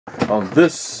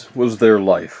This was their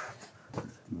life.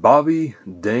 Bobby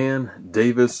Dan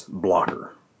Davis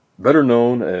Blocker, better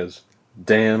known as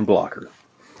Dan Blocker,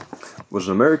 was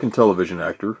an American television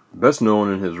actor, best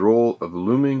known in his role of the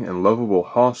looming and lovable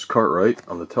Hoss Cartwright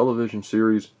on the television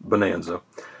series Bonanza,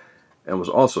 and was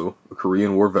also a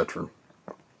Korean War veteran.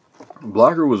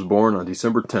 Blocker was born on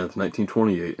December 10,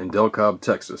 1928 in Del Cobb,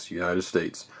 Texas, United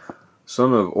States,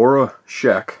 son of Ora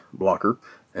Shack Blocker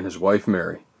and his wife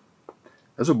Mary.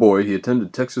 As a boy, he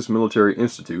attended Texas Military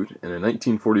Institute and in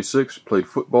 1946 played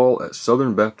football at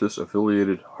Southern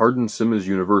Baptist-affiliated Hardin-Simmons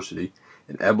University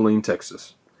in Abilene,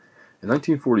 Texas. In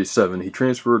 1947, he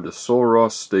transferred to Sul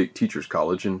Ross State Teachers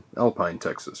College in Alpine,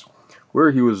 Texas, where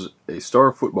he was a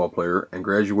star football player and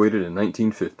graduated in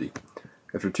 1950.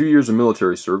 After 2 years of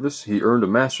military service, he earned a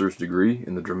master's degree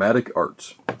in the dramatic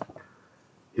arts.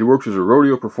 He worked as a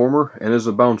rodeo performer and as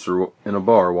a bouncer in a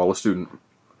bar while a student.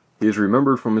 He is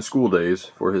remembered from his school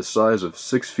days for his size of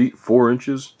 6 feet 4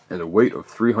 inches and a weight of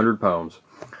 300 pounds,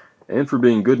 and for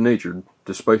being good-natured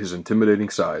despite his intimidating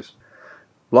size.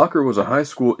 Blocker was a high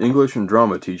school English and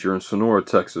drama teacher in Sonora,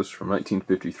 Texas from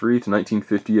 1953 to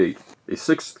 1958, a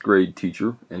 6th grade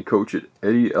teacher and coach at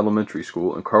Eddy Elementary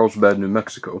School in Carlsbad, New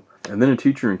Mexico, and then a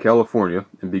teacher in California,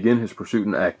 and began his pursuit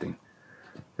in acting.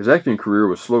 His acting career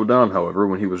was slowed down, however,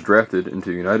 when he was drafted into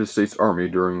the United States Army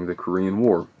during the Korean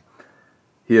War.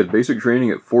 He had basic training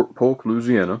at Fort Polk,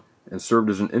 Louisiana, and served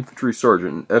as an infantry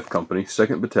sergeant in F Company,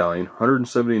 2nd Battalion,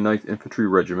 179th Infantry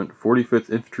Regiment, 45th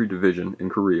Infantry Division in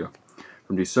Korea.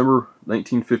 From December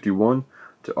 1951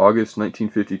 to August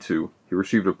 1952, he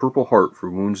received a Purple Heart for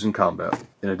wounds in combat.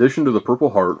 In addition to the Purple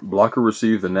Heart, Blocker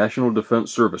received the National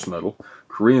Defense Service Medal,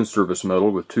 Korean Service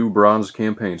Medal with 2 Bronze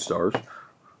Campaign Stars,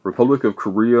 Republic of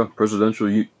Korea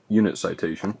Presidential Unit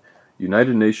Citation,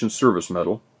 United Nations Service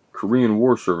Medal, Korean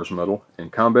War Service Medal,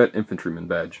 and Combat Infantryman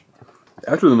Badge.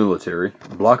 After the military,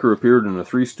 Blocker appeared in the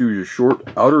Three Stooges short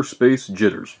Outer Space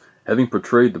Jitters. Having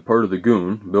portrayed the part of the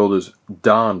goon, billed as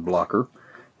Don Blocker,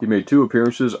 he made 2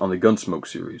 appearances on the Gunsmoke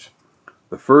series.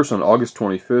 The first on August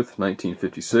 25,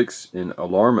 1956, in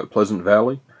Alarm at Pleasant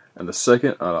Valley, and the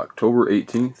second on October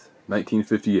 18,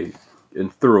 1958, in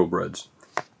Thoroughbreds.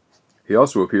 He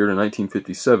also appeared in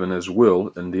 1957 as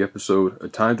Will in the episode A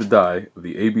Time to Die of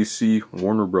the ABC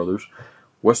Warner Brothers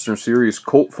Western series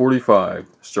Colt 45,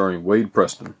 starring Wade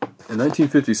Preston. In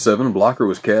 1957, Blocker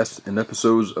was cast in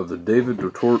episodes of the David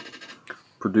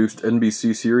Dortort-produced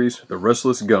NBC series The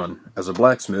Restless Gun as a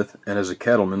blacksmith and as a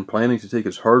cattleman planning to take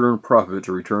his hard-earned profit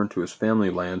to return to his family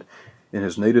land in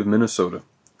his native Minnesota.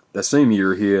 That same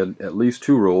year, he had at least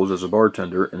 2 roles as a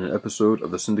bartender in an episode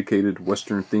of the syndicated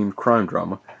Western-themed crime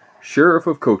drama Sheriff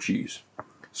of Cochise,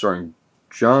 starring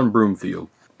John Broomfield.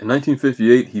 In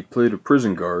 1958, he played a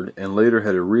prison guard and later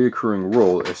had a recurring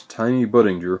role as Tiny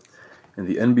Buttinger in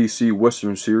the NBC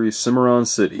Western series Cimarron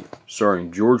City,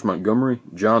 starring George Montgomery,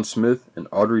 John Smith, and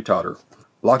Audrey Totter.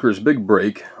 Blocker's big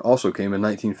break also came in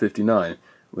 1959,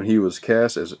 when he was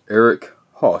cast as Eric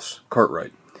Hoss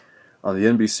Cartwright on the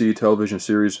NBC television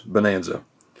series Bonanza,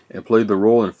 and played the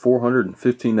role in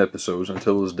 415 episodes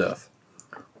until his death.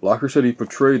 Blocker said he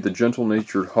portrayed the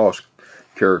gentle-natured Hoss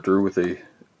character with a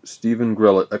Stephen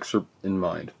Grellett excerpt in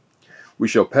mind. "We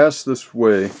shall pass this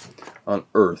way on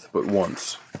earth but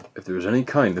once. If there is any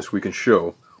kindness we can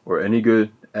show, or any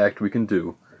good act we can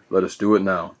do, let us do it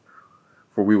now,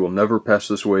 for we will never pass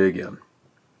this way again."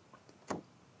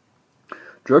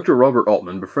 Director Robert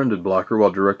Altman befriended Blocker while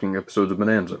directing episodes of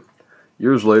Bonanza.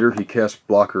 Years later, he cast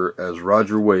Blocker as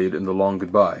Roger Wade in The Long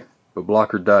Goodbye, but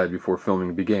Blocker died before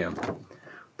filming began.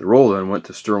 The role then went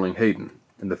to Sterling Hayden,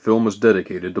 and the film was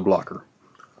dedicated to Blocker.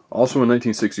 Also in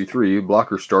 1963,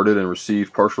 Blocker started and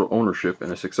received partial ownership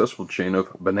in a successful chain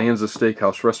of Bonanza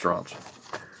Steakhouse restaurants.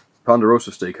 Ponderosa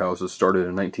Steakhouses started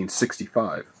in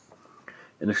 1965.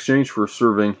 In exchange for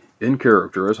serving in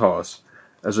character as Hoss,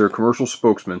 as their commercial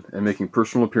spokesman, and making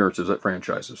personal appearances at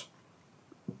franchises.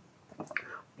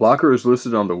 Blocker is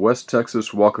listed on the West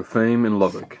Texas Walk of Fame in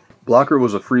Lubbock. Blocker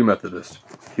was a Free Methodist.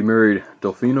 He married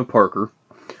Delphina Parker,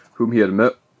 whom he had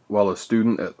met while a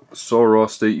student at Sul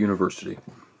Ross State University.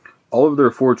 All of their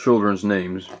 4 children's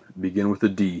names begin with a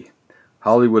D.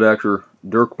 Hollywood actor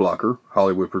Dirk Blocker,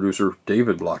 Hollywood producer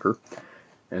David Blocker,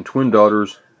 and twin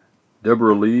daughters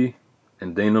Deborah Lee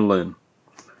and Dana Lynn.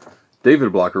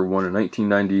 David Blocker won a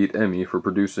 1998 Emmy for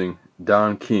producing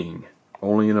Don King,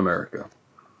 Only in America.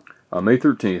 On May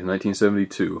 13,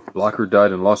 1972, Blocker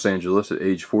died in Los Angeles at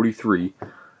age 43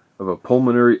 of a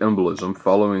pulmonary embolism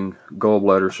following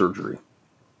gallbladder surgery.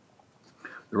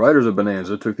 The writers of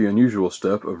Bonanza took the unusual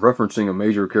step of referencing a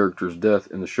major character's death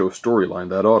in the show's storyline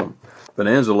that autumn.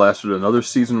 Bonanza lasted another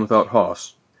season without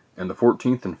Hoss, and the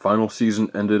 14th and final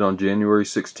season ended on January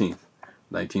 16,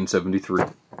 1973.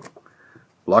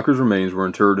 Blocker's remains were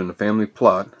interred in a family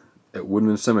plot at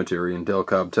Woodman Cemetery in Del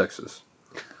Cobb, Texas.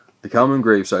 The common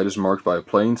gravesite is marked by a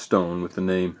plain stone with the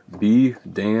name B.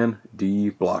 Dan D.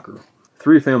 Blocker.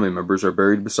 3 family members are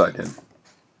buried beside him: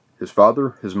 his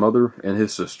father, his mother, and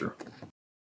his sister.